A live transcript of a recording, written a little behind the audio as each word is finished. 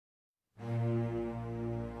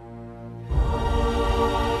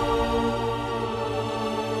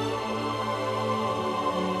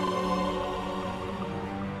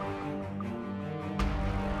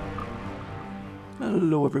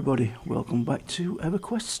Hello everybody, welcome back to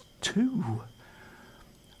Everquest 2.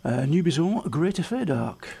 Newbie Zone, Greater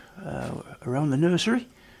Faydark, around the nursery.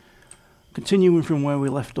 Continuing from where we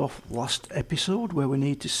left off last episode, where we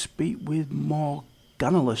need to speak with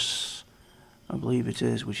Morganolus, I believe it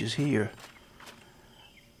is, which is here.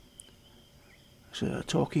 It's a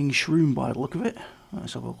talking shroom by the look of it.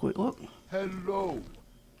 Let's have a quick look. Hello,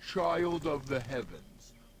 child of the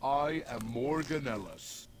heavens. I am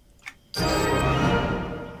Morganolus.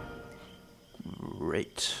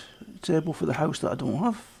 Great. Table for the house that I don't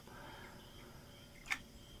have.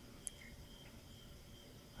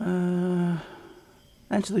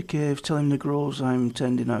 Enter the cave, tell him the groves I'm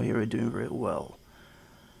tending out here are doing very well.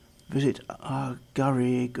 Visit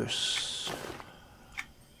Agaricus.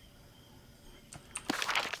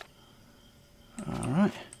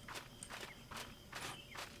 Alright.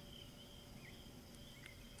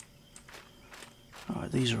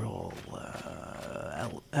 Alright, these are all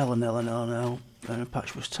L and L and L and L. And a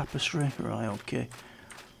patchwork tapestry. Right, okay.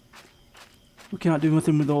 We can't do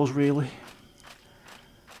anything with those really.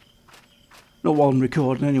 Not while I'm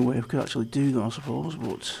recording anyway, we could actually do them I suppose,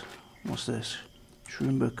 but what's this?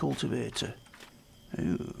 Shroomber Cultivator.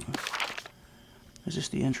 Ooh. Is this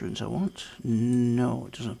the entrance I want? No,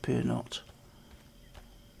 it doesn't appear not.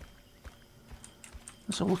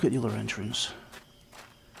 Let's have a look at the other entrance.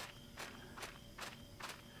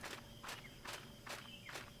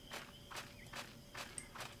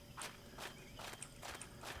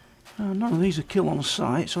 None of these are kill on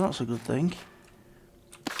sight, so that's a good thing.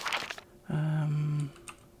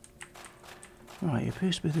 Right, it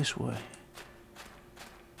appears to be this way.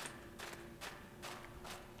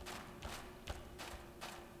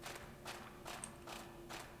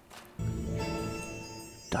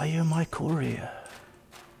 Diamycoria.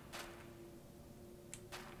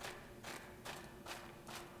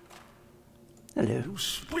 Hello. You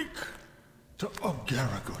speak to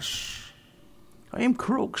Agaricus. I am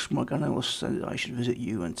Crooks. Morganolus said that I should visit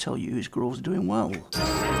you and tell you his groves are doing well.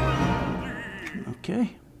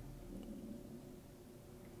 Okay.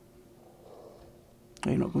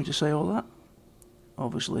 Are you not going to say all that?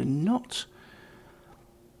 Obviously not.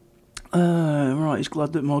 Right, he's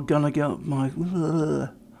glad that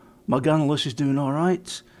Morganolus is doing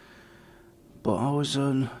alright. But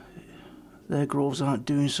their groves aren't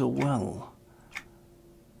doing so well.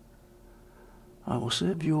 I will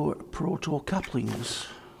save your proto-caplings,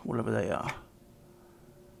 whatever they are.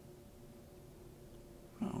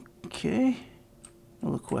 Okay.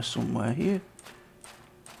 Another quest somewhere here.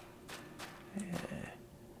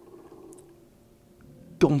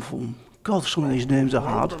 Gomphum. God, some of these names are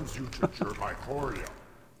hard. Welcomes you to Diamycoria.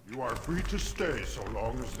 You are free to stay so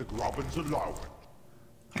long as the Grobbins allow it.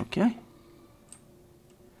 Okay.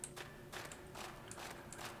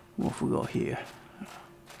 What have we got here?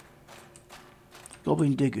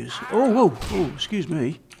 Goblin diggers. Oh, whoa, oh, excuse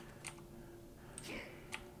me.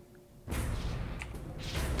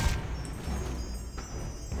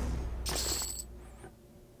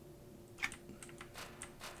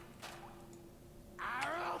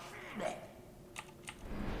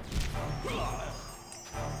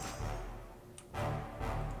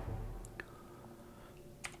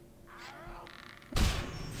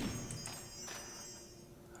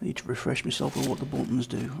 I need to refresh myself on what the buttons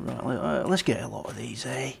do. Right, let's get a lot of these,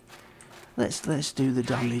 eh? Let's do the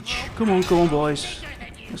damage. Come on, boys.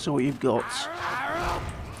 Let's see what you've got.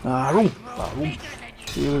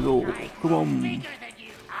 Here we go. Come on.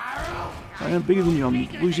 I am bigger than you. I'm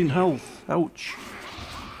losing health. Ouch.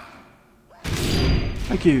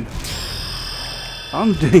 Thank you.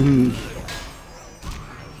 And ding.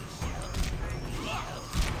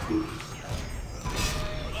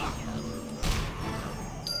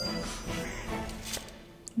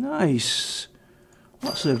 Nice.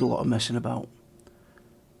 That saved a lot of messing about.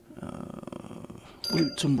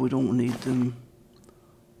 Loot them, we don't need them.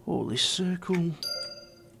 Holy circle.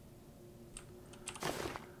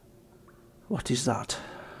 What is that?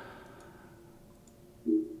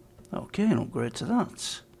 Okay, an upgrade to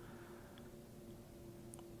that.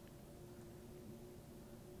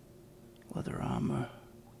 Leather armor.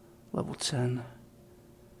 Level 10.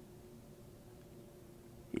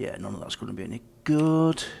 Yeah, none of that's going to be any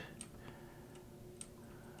good.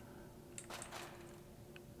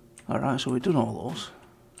 Alright, so we've done all those.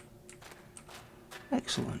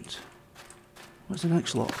 Excellent. Where's the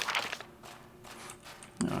next lot?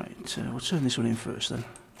 Alright, we'll turn this one in first then.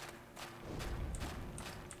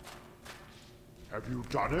 Have you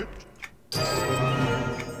done it?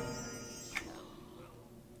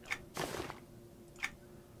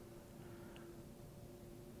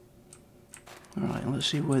 Alright, let's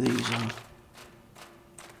see where these are.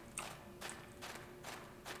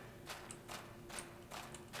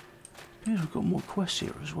 appears we've got more quests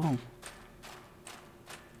here as well.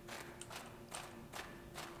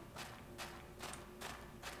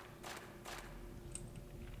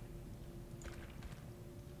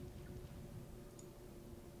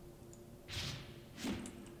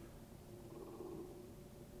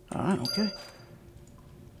 Alright, okay.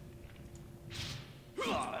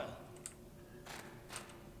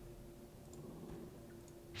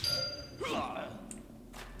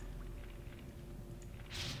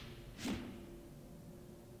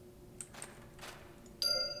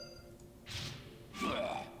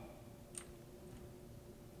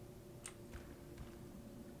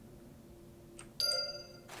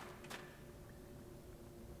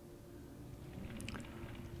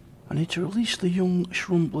 I need to release the young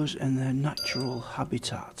shrumblers in their natural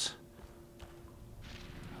habitat.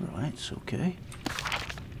 Right, okay.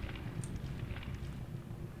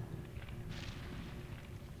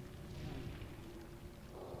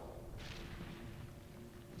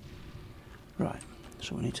 Right,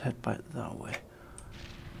 so we need to head back that way.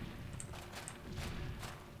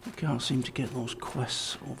 We can't seem to get those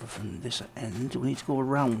quests over from this end. We need to go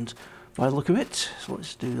around by the look of it, so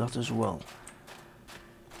let's do that as well.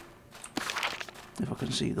 If I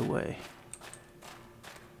can see the way.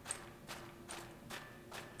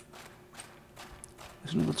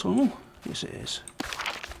 There's another tunnel? Yes it is.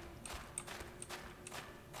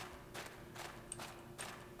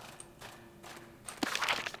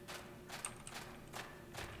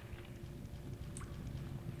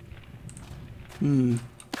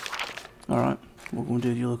 Alright, we'll go and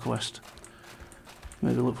do the other quest.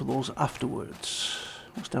 Maybe look for those afterwards.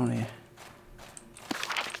 What's down here?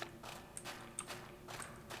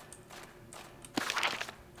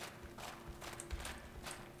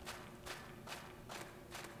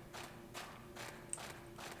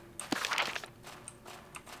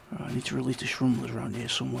 I need to release the shrumblers around here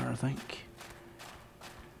somewhere, I think.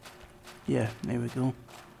 Yeah, there we go.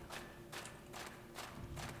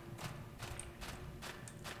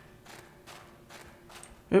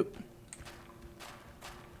 Yep.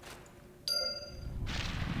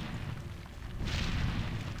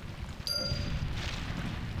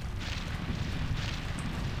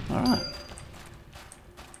 Alright.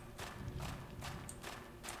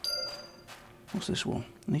 What's this one?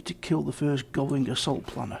 I need to kill the first gobbling assault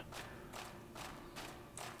planner.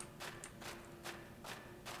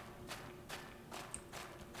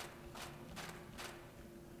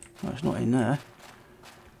 No, it's not in there.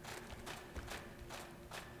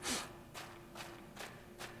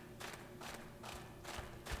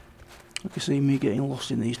 I can see me getting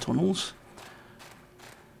lost in these tunnels.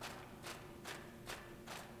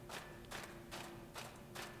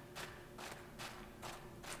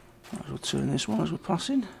 Might as well turn this one as we're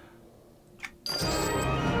passing.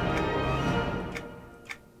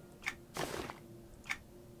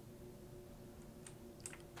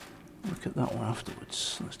 Look at that one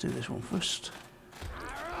afterwards. Let's do this one first.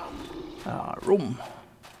 Rum.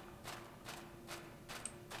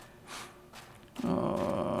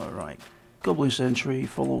 Right. Goblin Sentry,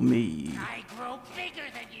 follow me. I grow bigger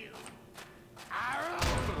than you.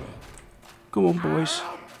 Come on, boys.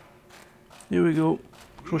 Here we go.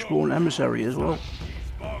 Crushbone Emissary as well.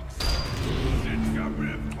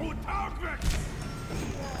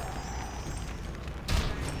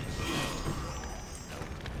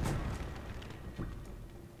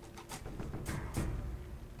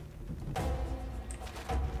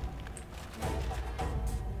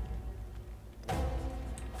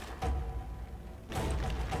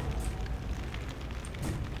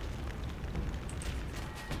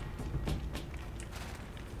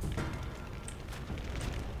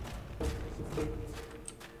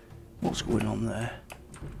 What's going on there?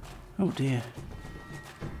 Oh dear.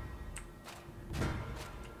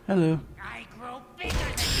 Hello. I grow bigger than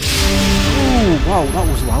you. Oh wow, that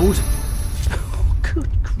was loud. Oh,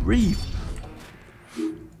 good grief.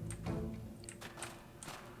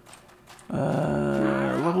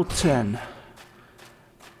 Level 10.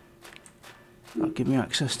 That'll give me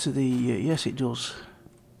access to the... yes it does.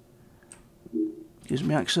 Gives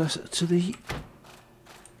me access to the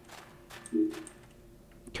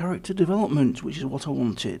character development, which is what I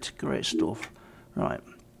wanted. Great stuff. Right.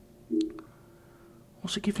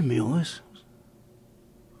 What's it giving me all this?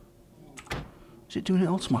 Is it doing it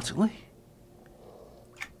automatically?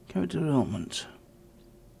 Character development.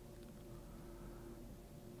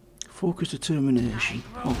 Focus determination.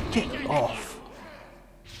 Oh, get off!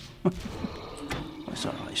 That's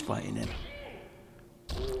alright, he's fighting him.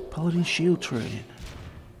 Paladin shield training.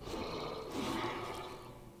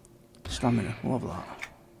 Stamina, we'll have that.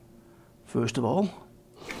 First of all,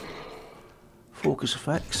 focus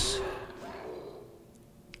effects.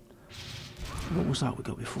 What was that we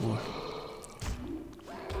got before?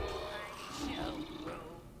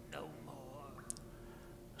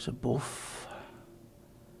 It's a buff.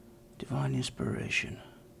 Divine Inspiration.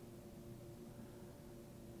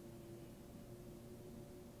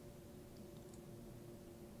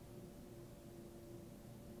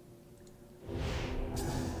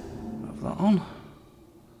 Have that on.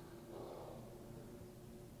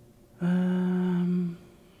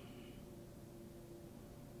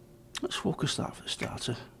 Let's focus that for the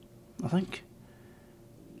starter, I think.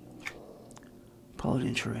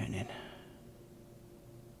 Paladin training.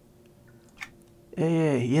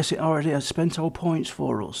 Hey, yes, it already has spent our points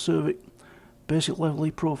for us. Serve it. Basic level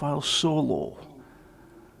E profile so low.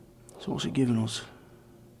 So what's it giving us?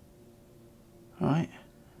 Right.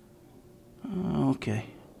 Okay.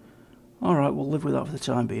 Alright, we'll live with that for the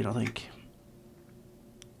time being, I think.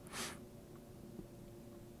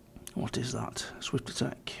 What is that? Swift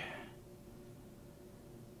attack.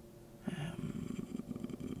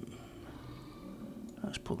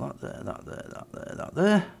 Let's put that there, that there, that there, that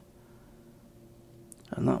there.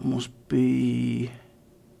 And that must be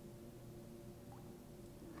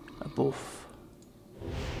a buff.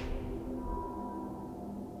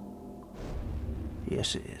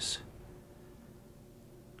 Yes, it is.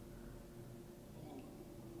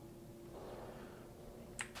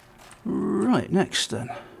 Right, next then.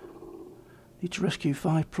 Need to rescue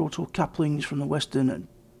 5 proto-caplings from the western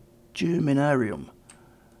Germinarium.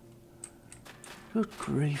 Good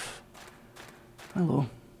grief. Hello.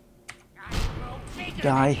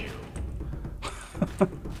 Die.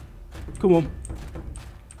 Come on.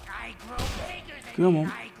 Come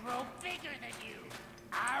on. I grow bigger than you.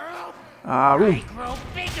 Arrow. Arrow. I grow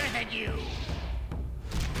bigger than you.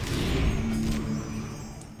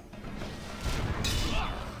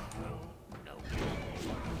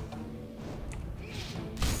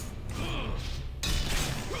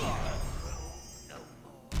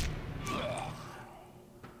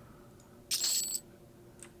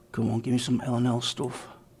 Come on, give me some L&L stuff.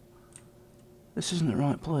 This isn't the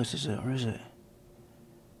right place, is it? Or is it?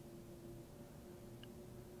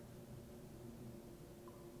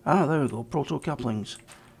 Ah, there we go. Proto-caplings.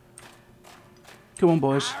 Come on,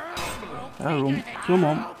 boys. Arrow. Come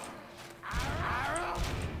on.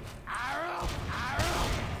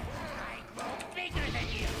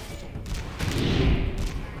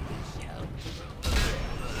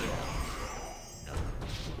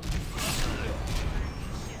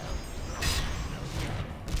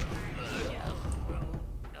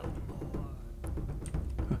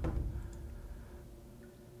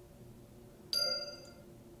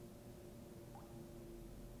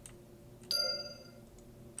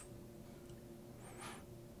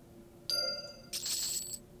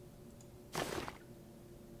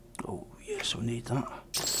 Oh, yes, we need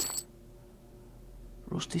that.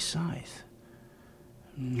 Rusty scythe.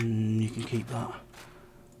 You can keep that.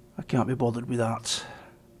 I can't be bothered with that.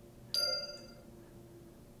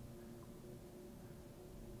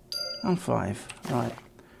 And 5. Right.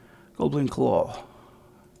 Goblin claw.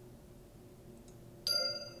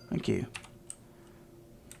 Thank you.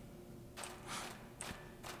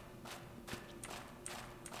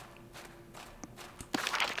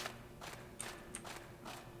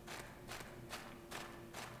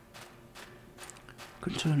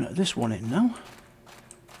 Can turn this one in now.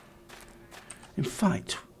 In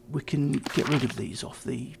fact, we can get rid of these off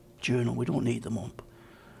the journal. We don't need them up.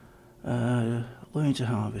 Learning to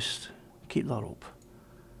harvest. Keep that up.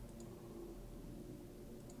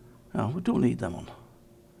 No, we don't need them on.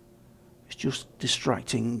 It's just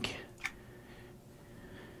distracting.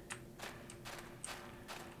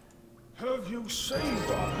 Have you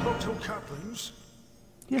saved our proto-caplings?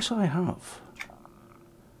 Yes, I have.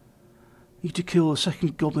 Need to kill a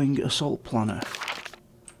second goblin assault planner.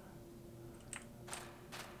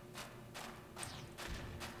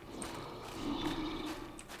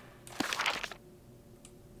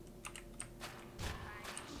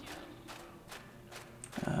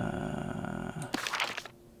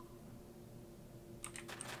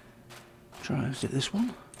 Try and hit this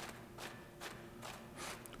one.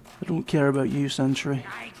 I don't care about you, Sentry.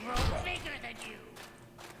 I grow bigger than you.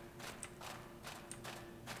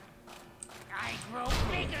 I grow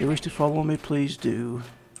bigger. If you wish to follow me, please do.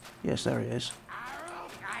 Yes, there he is.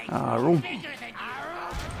 Arrow. Arrow. Bigger than you.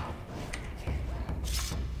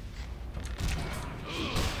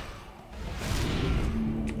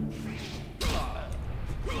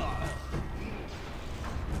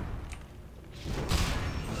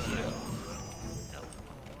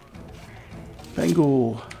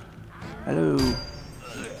 Bingo. Hello.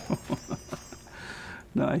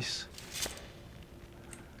 Nice.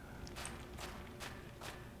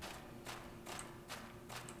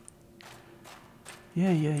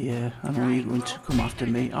 Yeah. I know you're going to come after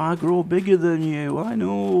me. I grow bigger than you, I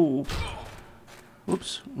know.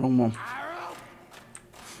 Oops, wrong one.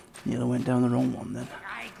 Yeah, I went down the wrong one then.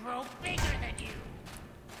 I grow bigger than you.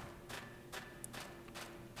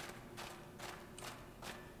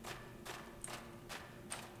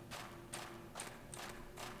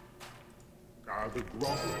 Are the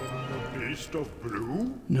Groblins a beast of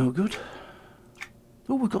blue? No good.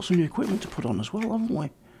 Oh, we've got some new equipment to put on as well, haven't we?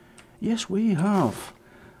 Yes, we have.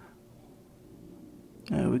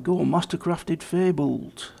 There we go, Mastercrafted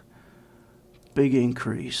Fabled. Big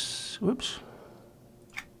increase. Whoops.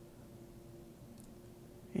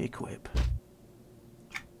 Equip.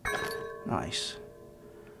 Nice.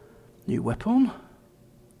 New weapon.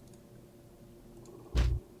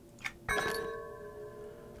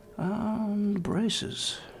 And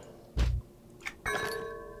braces.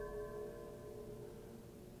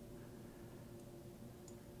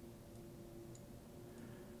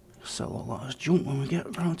 Sell all that as junk when we get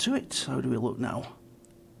around to it. How do we look now?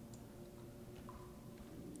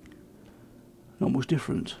 Not much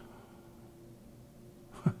different.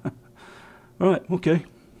 Right, okay.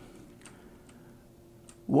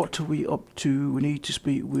 What are we up to? We need to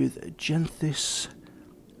speak with Genthis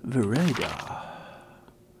Vereda.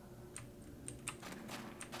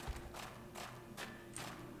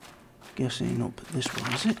 Guessing up this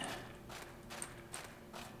one, is it?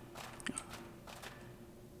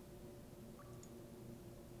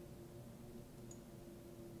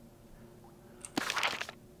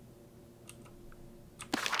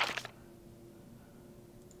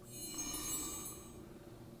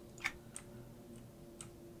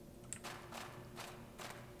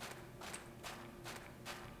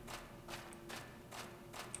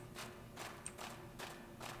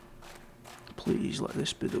 Please let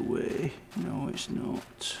this be the way. No, it's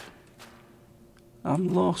not.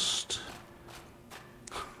 I'm lost.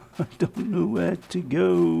 I don't know where to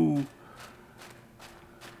go.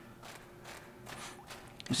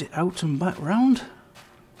 Is it out and back round?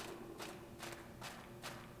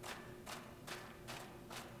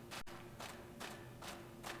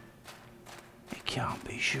 It can't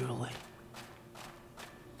be, surely.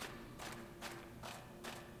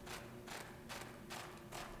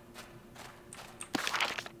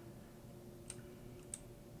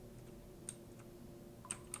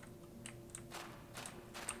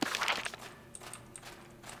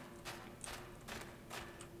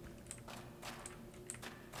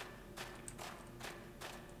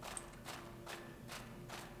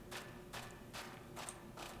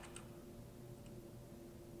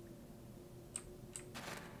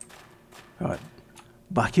 Right,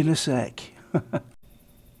 back in a sec.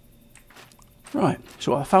 Right,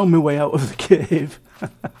 so I found my way out of the cave.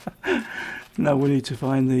 Now we need to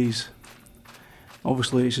find these.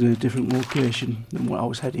 Obviously it's in a different location than what I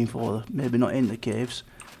was heading for, maybe not in the caves.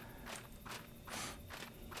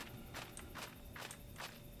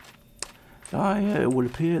 I would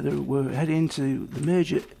appear that we're heading to the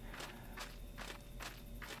major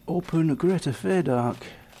open Greater Faydark.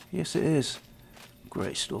 Yes it is.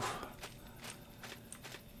 Great stuff.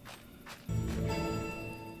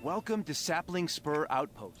 Welcome to Sapling Spur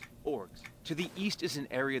Outpost, Orgs. To the east is an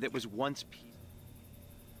area that was once peaceful.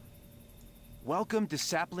 Welcome to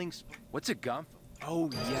Sapling Spur... What's a gump?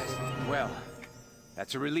 Oh, yes. Well,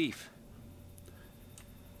 that's a relief.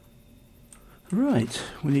 Right,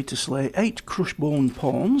 we need to slay 8 crushbone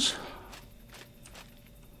pawns.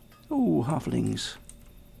 Oh, halflings.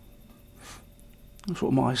 That's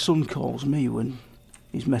what my son calls me when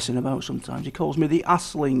he's messing about sometimes. He calls me the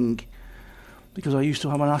assling. Because I used to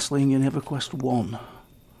have an assling in Everquest 1.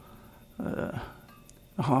 A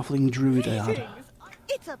halfling druid I had.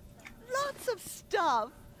 It's lots of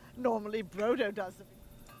stuff. Normally Brodo does them.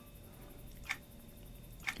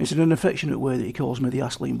 It's in an affectionate way that he calls me the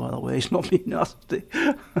assling, by the way. It's not being nasty.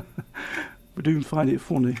 I do find it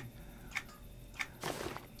funny.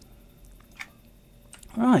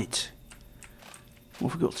 Right.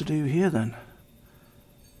 What have we got to do here then?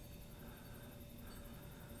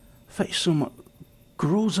 Fetch some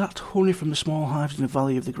Grozat honey from the small hives in the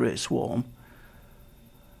Valley of the Great Swarm.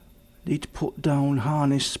 Need to put down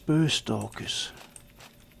harness spur stalkers.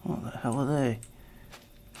 What the hell are they?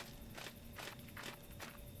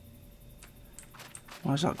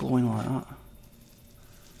 Why is that glowing like that?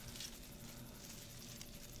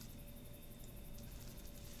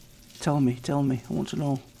 Tell me, I want to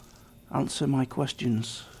know. Answer my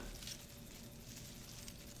questions.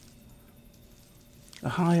 A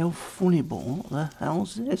high elf funny bone? What the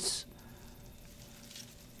hell's this?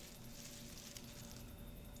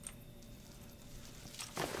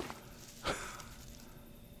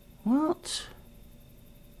 What?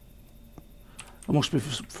 It must be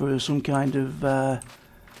for some kind of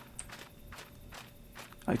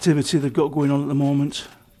activity they've got going on at the moment.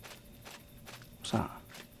 What's that?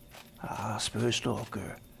 Ah, Spur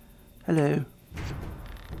Stalker. Hello.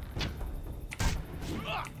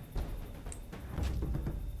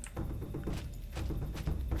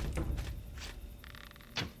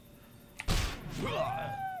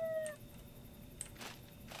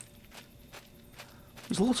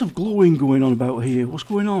 There's a lot of glowing going on about here. What's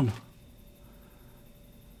going on?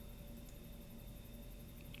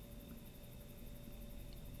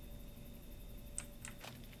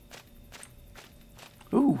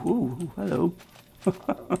 Ooh, hello.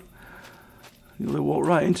 Nearly walked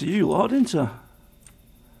right into you, Lord, didn't I?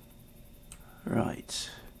 Right.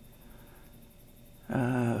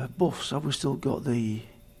 Buffs, have we still got the...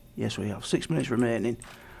 Yes, we have. 6 minutes remaining.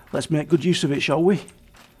 Let's make good use of it, shall we?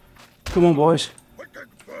 Come on, boys.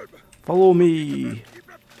 Follow me.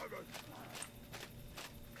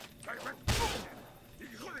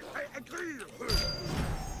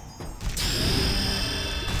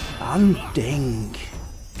 And ding.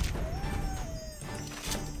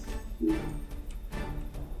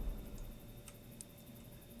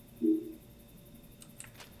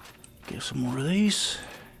 Get some more of these.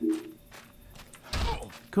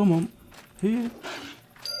 Come on. Here.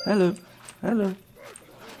 Hello. Hello.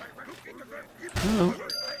 Hello.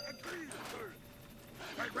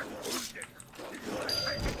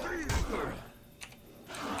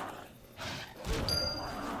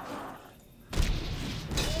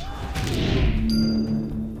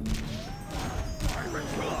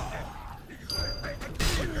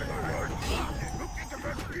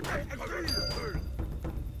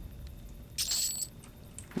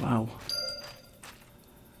 Wow.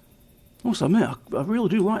 Must admit, I really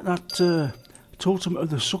do like that totem of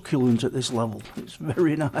the succulent at this level. It's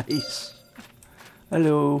very nice.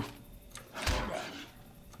 Hello.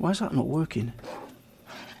 Why is that not working?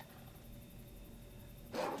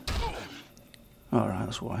 Alright,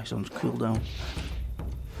 that's why. It's on cooldown.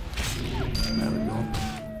 There we go.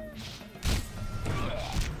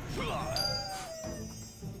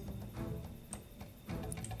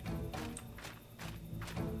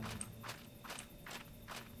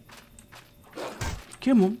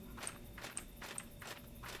 Come on.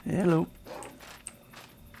 Hello.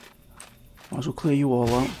 Might as well clear you all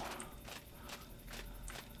out.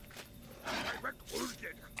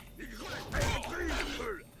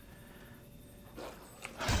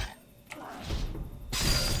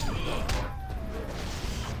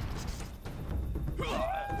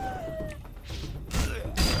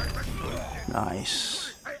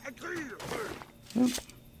 Nice. Yep.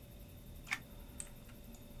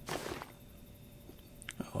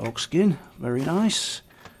 Orc skin, very nice.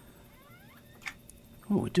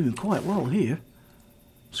 Oh, we're doing quite well here.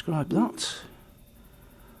 Describe that.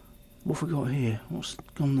 What have we got here? What's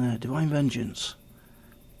gone there? Divine Vengeance.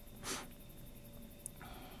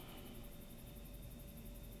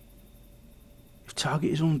 If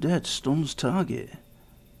target is undead, stuns target.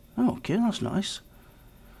 Oh, okay, that's nice.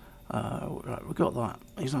 Right, we got that.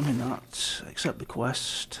 Examine that. Accept the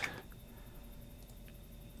quest.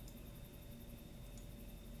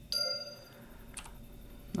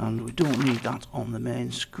 And we don't need that on the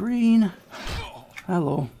main screen.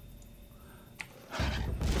 Hello.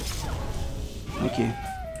 Thank you.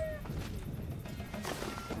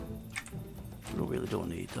 We really don't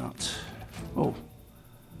need that. Oh.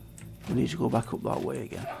 We need to go back up that way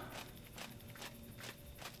again.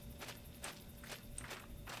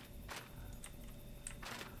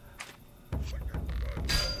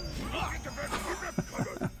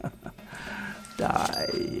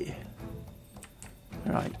 Die.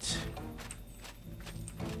 Right.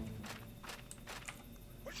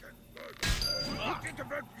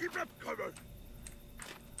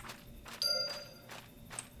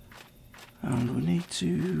 And we need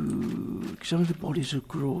to examine the bodies of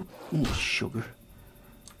growth. Oh, sugar.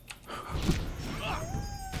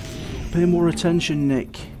 Pay more attention,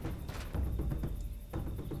 Nick.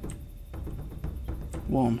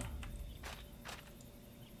 1,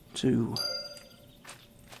 2.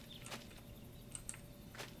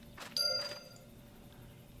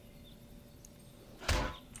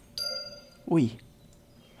 Oi.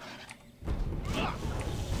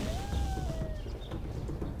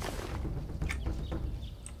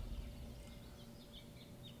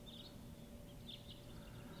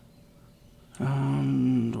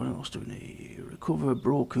 And what else do we need? Recover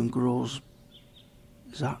broken grows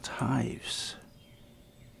Zat hives.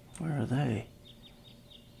 Where are they?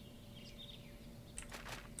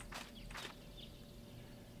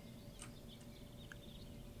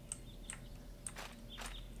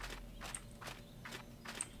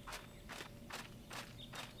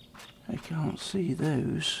 Can't see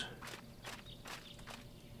those.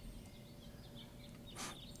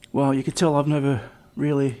 Well, you can tell I've never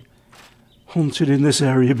really hunted in this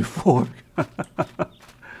area before. I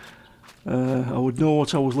would know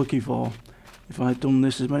what I was looking for if I'd done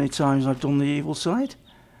this as many times as I've done the evil side.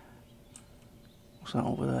 What's that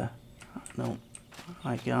over there? No,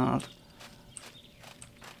 I can't.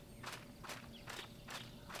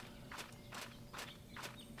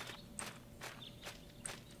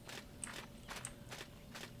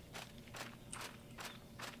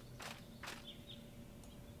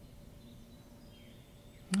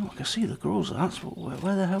 Oh, I can see the grows. That's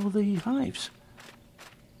where the hell are the hives?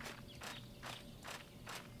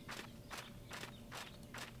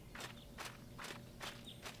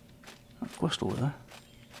 That quest over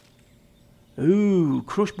there. Ooh,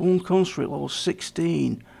 crushed bone concentrate level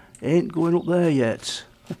 16. Ain't going up there yet.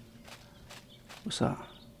 What's that?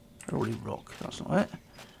 Holy rock. That's not it.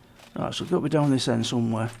 Right, so we've got to be down this end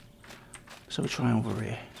somewhere. So we'll try over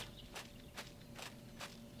here.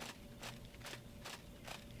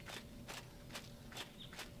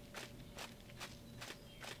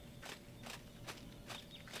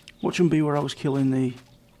 Watch them be where I was killing the...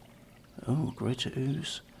 Oh, greater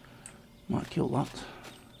ooze. Might kill that.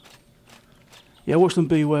 Yeah, watch them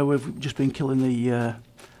be where we've just been killing the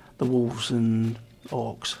wolves and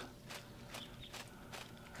orcs.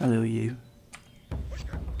 Hello, you.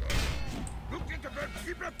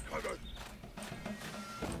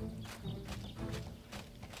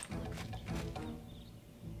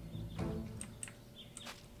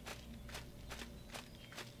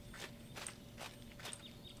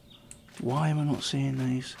 Why am I not seeing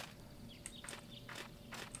these?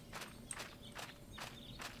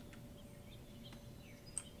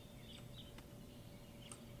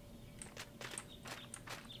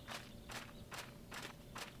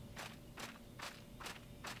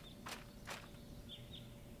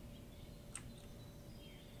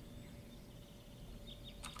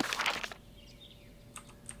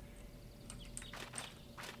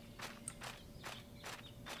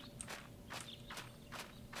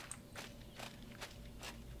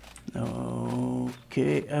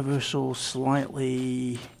 Okay, ever so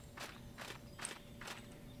slightly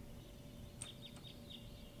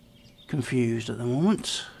confused at the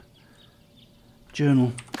moment.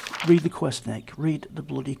 Journal. Read the quest, Nick. Read the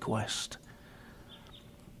bloody quest.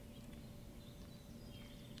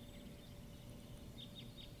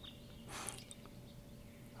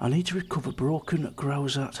 I need to recover broken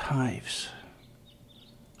Growsat hives.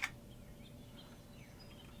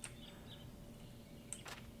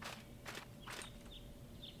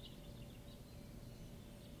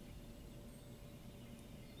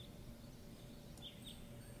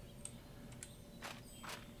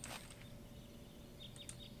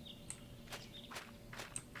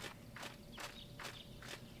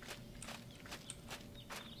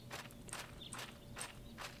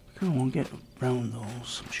 Come on, get round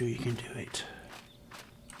those. I'm sure you can do it.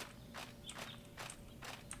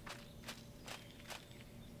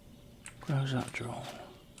 Where's that drone?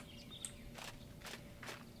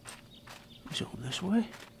 Is it up this way?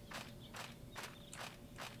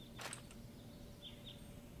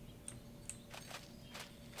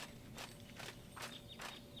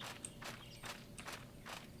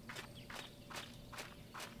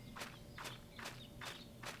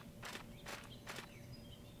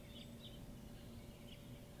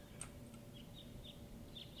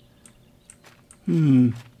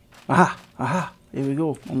 Aha! Aha! Here we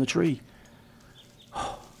go, on the tree.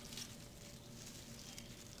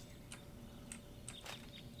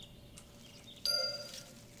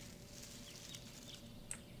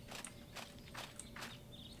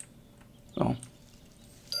 Oh.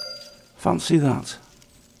 Fancy that.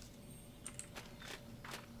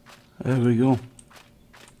 There we go.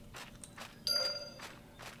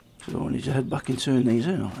 So I need to head back and turn these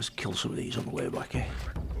in. Oh, let's kill some of these on the way back here.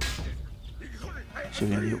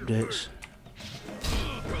 See any updates.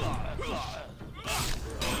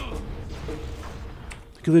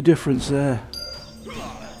 Look at the difference there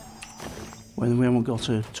when we haven't got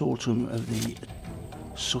a totem of the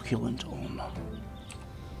succulent on.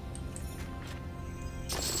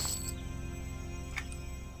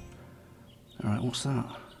 Alright, what's that?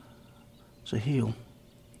 It's a heal.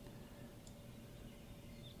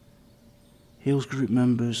 Heals group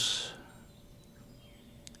members.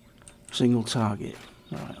 Single target.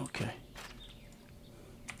 Right, okay.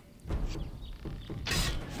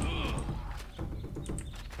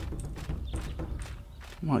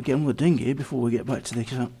 Might get on the dinghy before we get back to the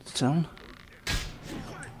town.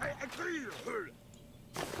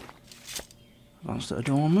 Advanced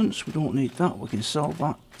adornments, we don't need that, we can sell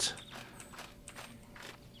that.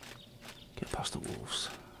 bastard wolves.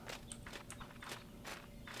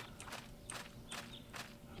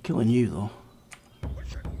 Killing you though.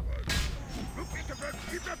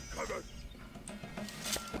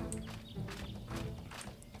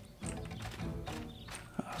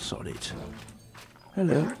 Ah, sod it.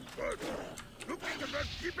 Hello.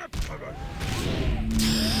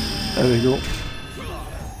 There we go.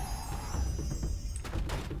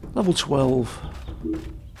 Level 12.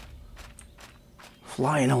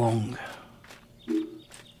 Flying along.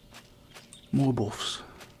 More buffs.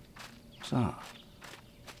 What's that?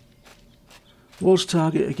 Lord's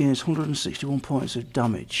target against 161 points of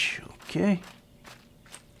damage. Okay.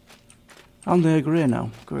 And they're grey now.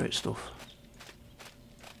 Great stuff.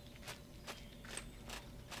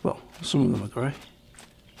 Well, some of them are grey.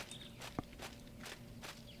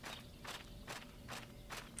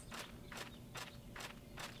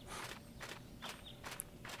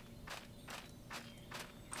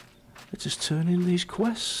 Let's just turn in these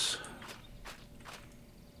quests.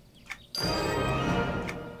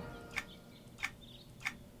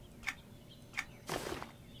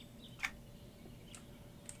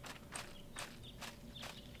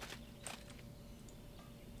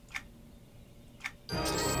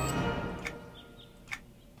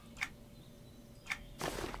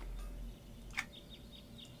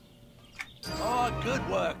 Oh, good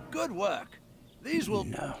work, good work. These will...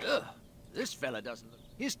 No. Ugh, this fella doesn't look...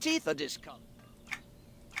 His teeth are discolored.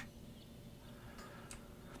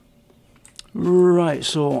 Right,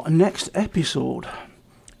 so next episode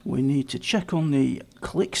we need to check on the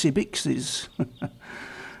Clixy Bixies.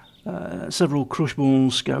 Several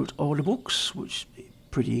Crushbone Scout order books, which is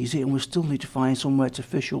pretty easy, and we still need to find somewhere to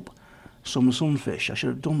fish up some sunfish. I should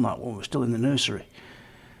have done that when we were still in the nursery.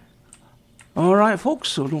 Alright folks,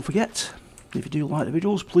 so don't forget, if you do like the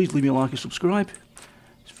videos, please leave me a like and subscribe.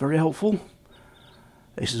 It's very helpful.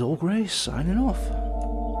 This is Olgrey signing off.